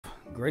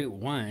great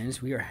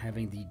wines, we are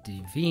having the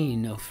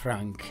Divino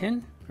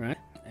Franken, right?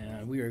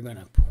 And we are going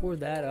to pour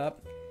that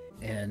up.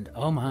 And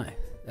oh my,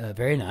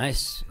 very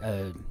nice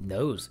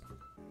nose.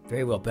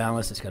 Very well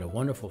balanced. It's got a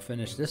wonderful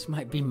finish. This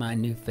might be my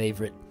new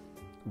favorite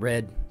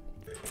red.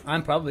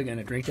 I'm probably going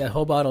to drink that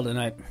whole bottle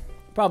tonight.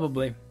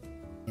 Probably.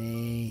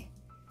 And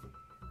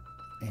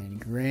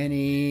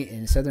Granny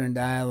in Southern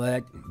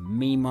dialect,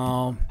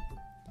 MeeMAW.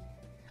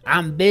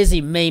 I'm busy,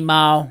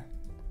 MeeMAW.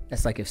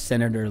 That's like if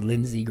Senator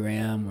Lindsey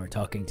Graham were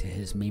talking to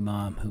his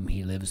MeeMAW, whom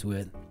he lives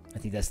with. I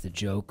think that's the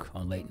joke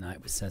on Late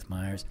Night with Seth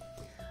Meyers.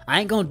 I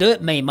ain't gonna do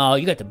it, MeeMAW.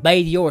 You got to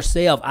bathe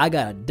yourself. I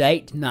got a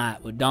date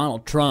tonight with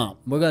Donald Trump.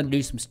 We're gonna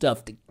do some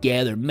stuff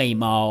together,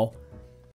 MeeMAW.